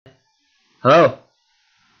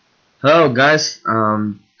Hello, guys.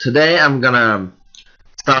 Today I'm gonna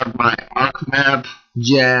start my arcmap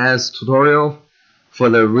GIS tutorial for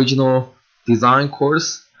the regional design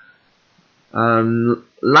course.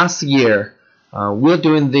 Last year, we're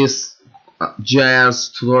doing this GIS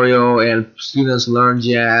tutorial, and students learn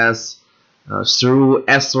GIS through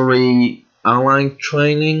S3 online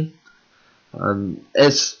training.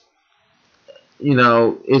 It's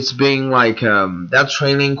been like that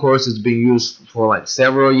training course is being used for like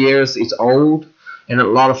several years. It's old and a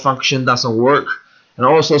lot of function doesn't work, and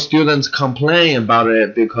also students complain about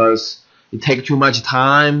it because it takes too much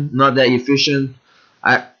time, not that efficient.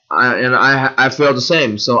 I feel the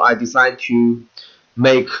same, so I decided to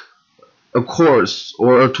make a course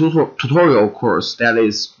or a tutorial course that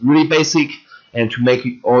is really basic, and to make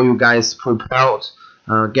all you guys prepared,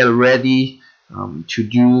 get ready to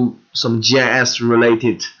do some GIS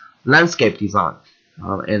related landscape design,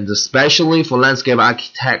 and especially for landscape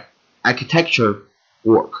architecture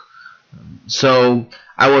work. So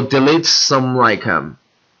I will delete some like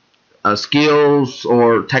skills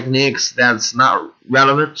or techniques that's not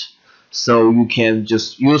relevant, so you can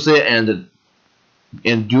just use it and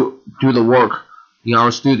do the work in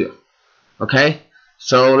our studio. Okay,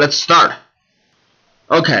 so let's start.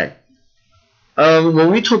 Okay, when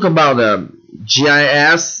we talk about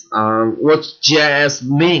GIS, what GIS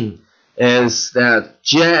mean is that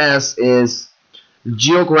GIS is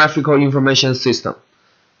Geographical Information System.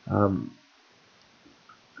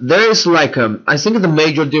 There is like I think the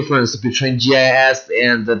major difference between GIS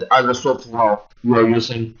and the other software you are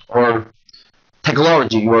using or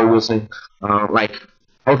technology you are using, like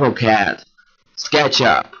AutoCAD,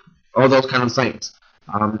 SketchUp, all those kind of things.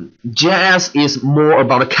 GIS is more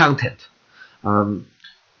about the content.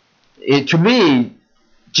 To me,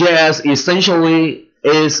 GIS essentially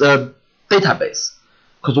is a database,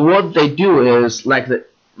 because what they do is like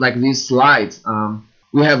these slides.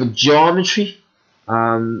 We have a geometry,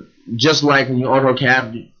 just like in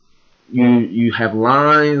AutoCAD. You have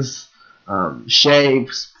lines,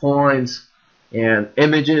 shapes, points, and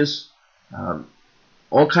images,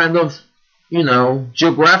 all kind of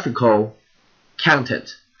geographical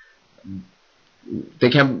content. They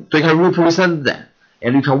can represent that,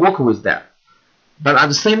 and you can work with that. But at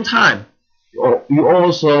the same time, you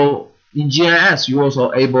also in GIS you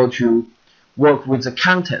also able to work with the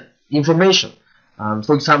content information.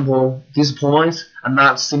 For example, these points are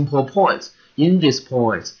not simple points. In these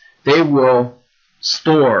points, they will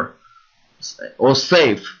store or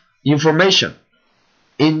save information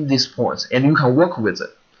in these points, and you can work with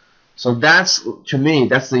it. So to me,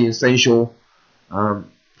 that's the essential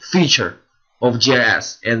feature of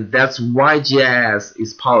GIS, and that's why GIS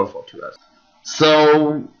is powerful to us.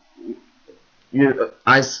 So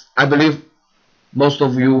I believe most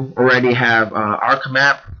of you already have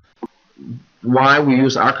arcmap. Why we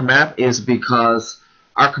use arcmap is because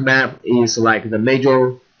arcmap is like the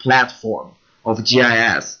major platform of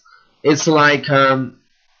GIS. It's like the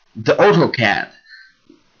AutoCAD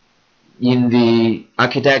in the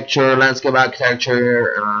architecture, landscape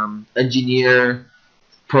architecture, engineer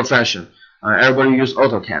profession. Everybody use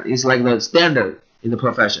AutoCAD. It's like the standard in the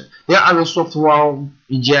profession. There are other software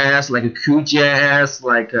in GIS like QGIS,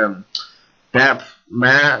 like depth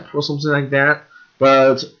map or something like that.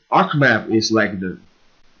 But arcmap is like the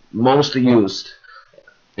most used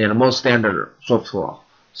and most standard software.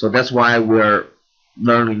 So that's why we're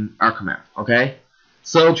learning arcmap. Okay.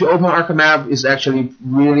 So to open arcmap is actually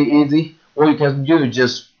really easy. All you can do is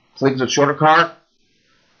just click the shortcut.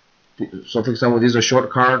 So for example, this is a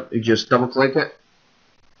shortcut. You just double click it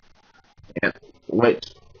and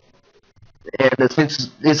wait. And since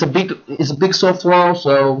it's a big software,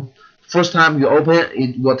 so first time you open it,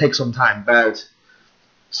 it will take some time. But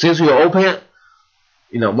since you open it,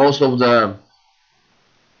 most of the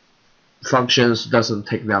functions doesn't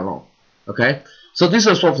take that long. Okay, so this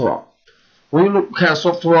is software. When you look at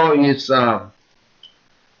software, it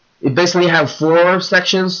basically have 4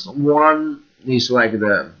 sections. One is like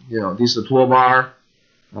this is a toolbar,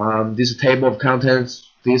 this is a table of contents,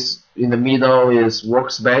 this in the middle is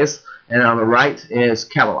workspace, and on the right is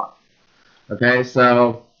catalog. Okay,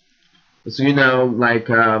 so like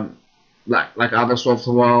other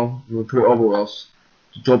software, you put overalls,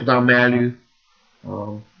 drop down menu,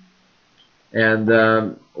 and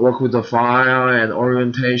work with the file and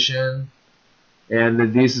orientation.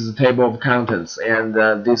 And this is a table of contents, and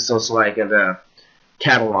this is like the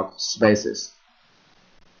catalog spaces.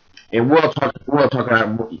 And we'll talk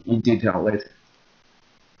about more in detail later.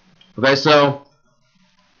 Okay, so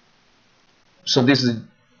this is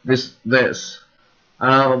this.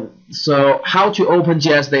 So how to open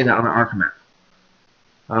GIS data on the arcmap?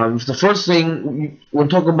 The first thing when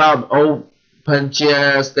talking about open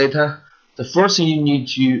GIS data, the first thing you need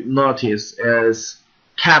to notice is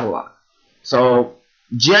catalog. So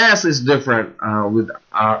GIS is different with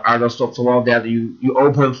our other software that you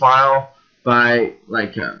open file by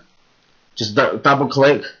like just double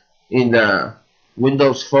click in the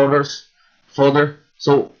Windows folder.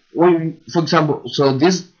 So for example, so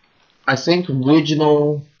this I think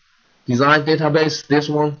original design database, this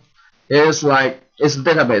one is like it's a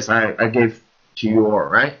database I gave to you all,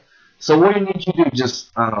 right? So what you need to do is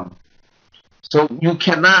just so you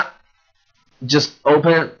cannot just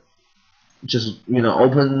open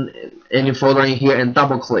open any folder in here and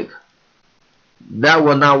double click. That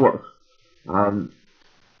will not work.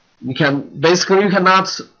 You cannot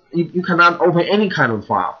open any kind of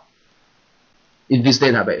file in this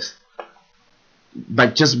database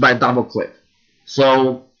just by double click.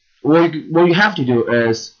 So what you have to do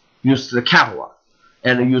is use the catalog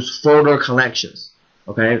and use folder connections.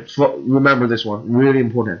 Okay, remember this one, really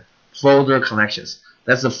important. Folder connections.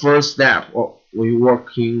 That's the first step when you're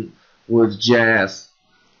working with GIS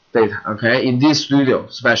data. Okay, in this studio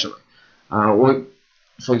especially,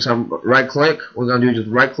 for example, right click. We're gonna do just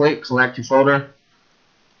right click, select your folder,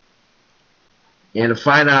 and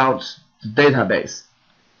find out the database.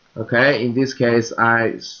 Okay, in this case,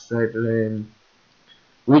 I set in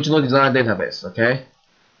original design database. Okay,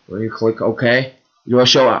 when you click OK, it will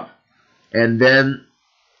show up, and then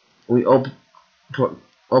we open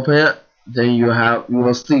it. Then you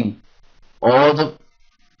will see all the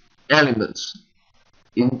elements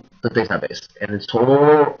in the database, and it's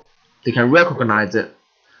all they can recognize it.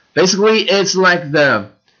 Basically, it's like the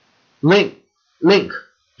link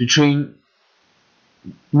between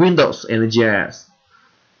Windows and the GIS.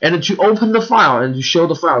 And to open the file and to show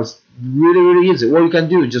the file is really easy. What you can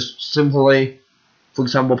do is just simply, for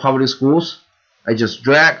example, public schools, I just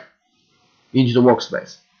drag into the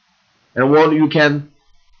workspace. And what you can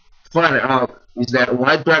find out is that when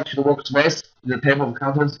I drag to the workspace, in the table of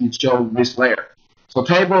contents, it shows this layer. So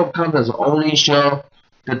table of contents only show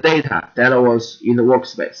the data that was in the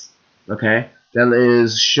workspace. Okay, that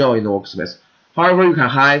is shown in the workspace. However, you can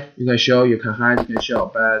hide, you can show, you can hide, you can show,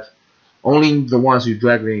 but only the ones you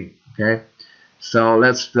drag in. Okay, so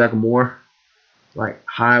let's drag more, like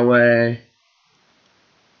highway.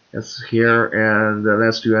 That's here, and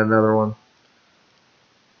let's do another one,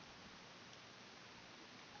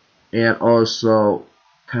 and also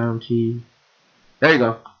county. There you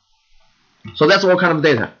go. So that's all kind of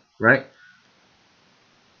data, right?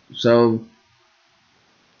 So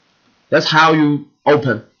that's how you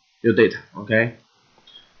open your data. Okay,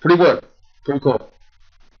 pretty good, pretty cool.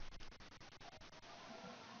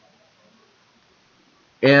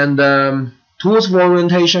 And tools for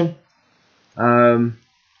orientation. To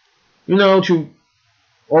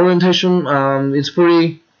orientation, it's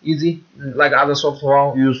pretty easy. Like other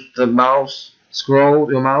software, use the mouse,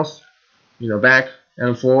 scroll your mouse, back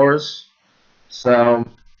and forth. So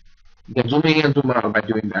you can zoom in and zoom out by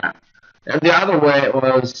doing that. And the other way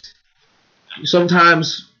was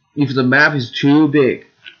sometimes if the map is too big,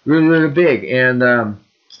 really big, and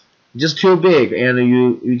just too big, and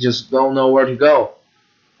you just don't know where to go,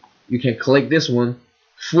 you can click this one,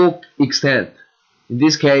 full extent. In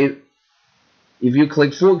this case, if you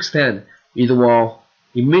click full extent, it will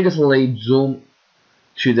immediately zoom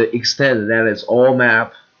to the extent that is all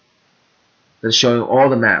map, that's showing all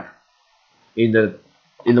the map in the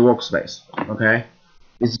workspace. Okay,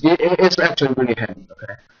 it's actually really handy.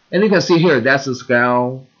 Okay, and you can see here that's the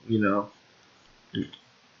scale.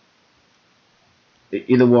 It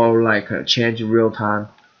will like change in real time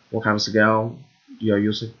what kind of scale you are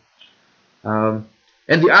using. And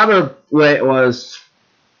the other way was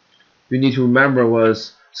you need to remember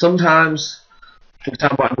was sometimes, for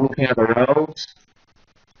example, I'm looking at the roads,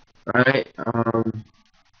 right?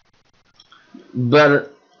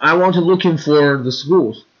 But I want to looking for the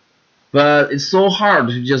schools, but it's so hard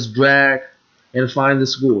to just drag and find the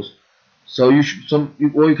schools. So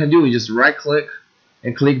what you can do is just right click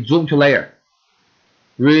and click zoom to layer.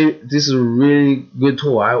 Really, this is a really good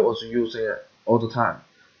tool. I also use it all the time.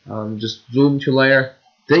 Just zoom to layer,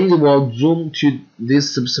 then it will zoom to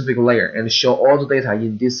this specific layer and show all the data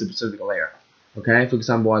in this specific layer. Okay, for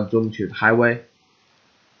example, I zoom to the highway,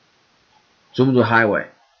 zoom to highway.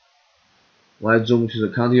 When I zoom to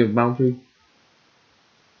the county of boundary,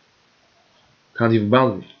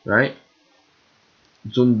 right?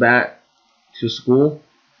 Zoom back to school,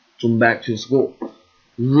 zoom back to school.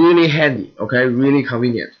 Really handy, okay, really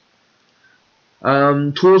convenient.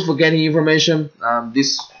 Tools for getting information.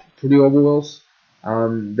 This pretty overall.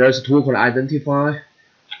 There's a tool called identify.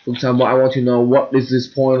 For example, I want to know what this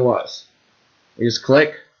point was. You just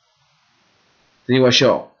click, then it will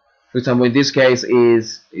show. For example, in this case,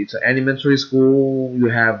 it's an elementary school. You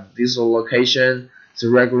have this location. It's a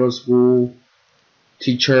regular school,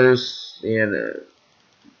 teachers, and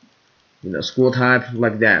school type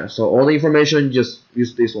like that. So all the information, just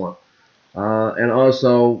use this one. And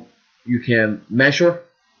also you can measure.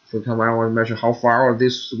 For example, I want to measure how far are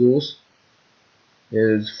these schools.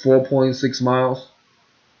 It's 4.6 miles.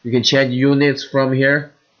 You can change units from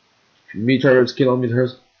here, meters,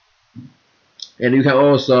 kilometers, and you can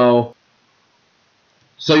also,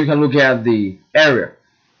 so you can look at the area.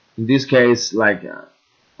 In this case, like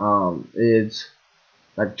it's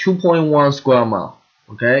like 2.1 square mile.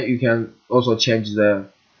 Okay, you can also change the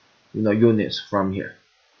units from here.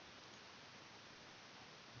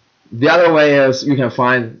 The other way is you can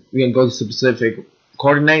go to specific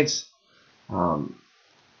coordinates.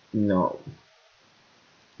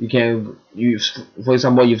 You can use, for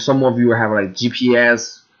example, if some of you have like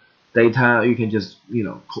GPS data, you can just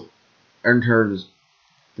enter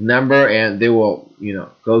the number and they will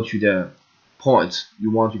go to the points you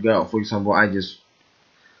want to go. For example,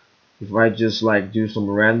 if I just like do some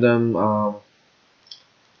random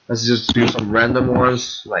let's just do some random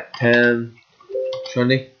ones like 10,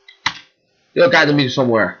 20. It'll guide me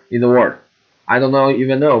somewhere in the world. I don't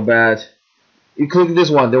even know, but you click this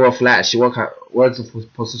one, they will flash what's the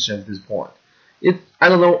position at this point. I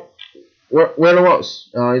don't know where it was.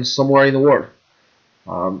 It's somewhere in the world.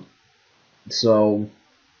 So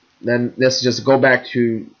then let's just go back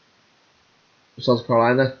to South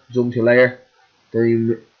Carolina, zoom to layer,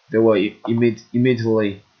 then they will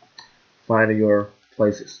immediately find your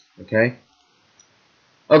places. Okay.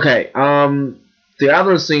 The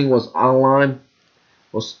other thing was online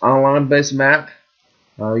based map.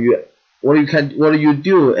 What you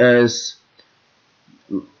do is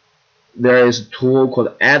there is a tool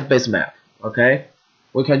called add base map. Okay,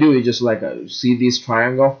 what you can do is just like see this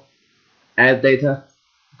triangle, add data,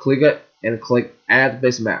 click it and click add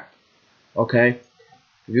base map. Okay,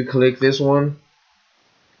 if you click this one,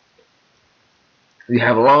 you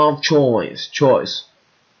have a lot of choice.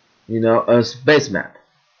 As base map.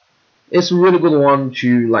 It's a really good one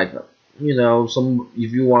to like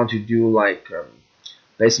if you want to do like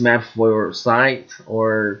base map for your site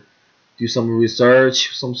or do some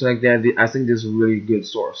research, something like that. I think this is a really good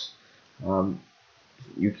source. In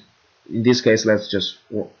this case, let's just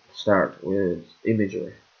start with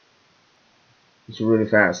imagery. It's really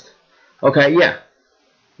fast. Okay, yeah.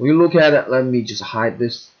 When you look at it, let me just hide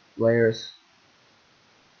these layers.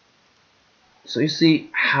 So you see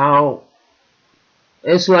how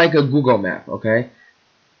it's like a Google map, okay?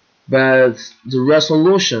 But the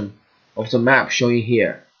resolution of the map showing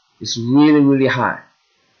here is really high.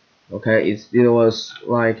 Okay, it was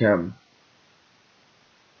like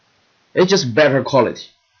it's just better quality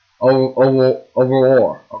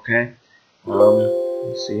overall. Okay,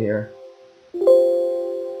 let's see here,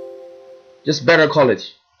 just better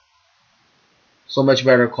quality, so much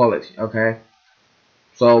better quality. Okay,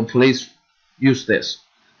 so please use this.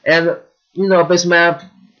 And base map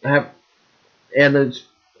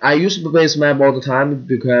I use the base map all the time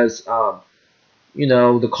because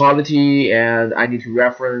the quality, and I need to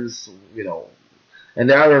reference, and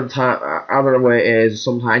the other way is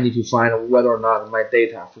sometimes I need to find whether or not my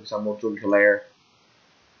data, for example, zoom to layer,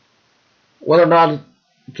 whether or not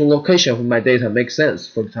the location of my data makes sense.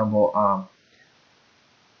 For example,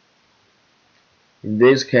 in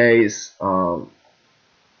this case, for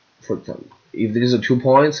example, if there is 2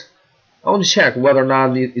 points, I want to check whether or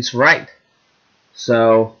not it's right.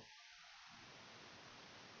 So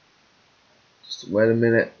just wait a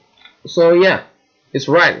minute. So yeah, it's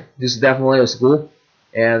right. This is definitely a school,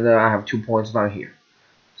 and I have 2 points down here.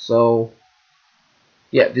 So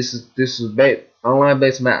yeah, this is online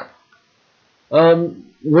based map.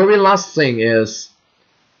 Very last thing is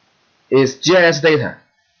GIS data.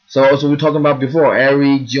 So as we talked about before,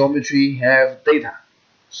 every geometry have data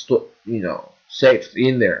saved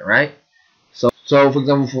in there, right? So for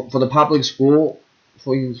example, for the public school,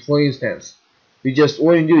 for instance,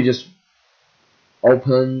 what you do is just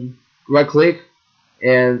open, right click,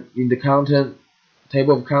 and in the content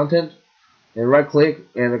table of content, and right click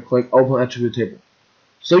and click open attribute table.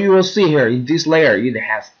 So you will see here in this layer it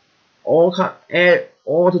has all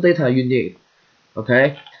the data you need.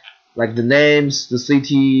 Okay, like the names, the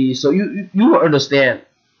city. So you will understand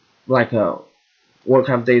like what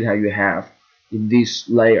kind of data you have in this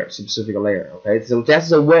layer, specific layer. Okay, so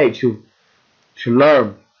that's a way to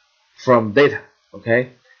learn from data. Okay,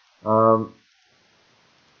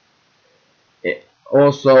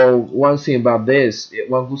 Also, one good thing about this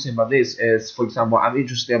is, for example, I'm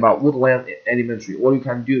interested about woodland elementary. What you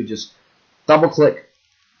can do, just double click,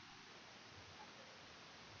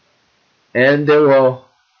 and they will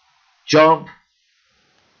jump.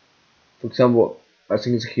 For example, I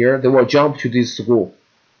think it's here. They will jump to this school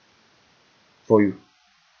for you,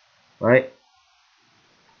 right?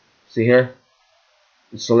 See here,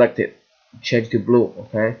 select it, change to blue.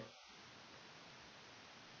 Okay,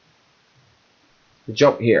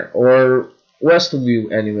 jump here or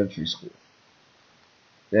Westview Elementary School.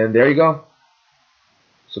 Then there you go.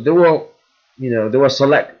 So they will, they will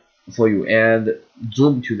select for you and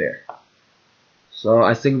zoom to there. So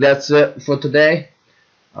I think that's it for today.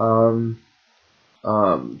 Take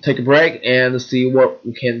a break and see what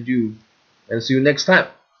we can do, and see you next time.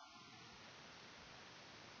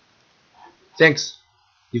 Thanks.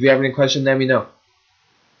 If you have any questions, let me know.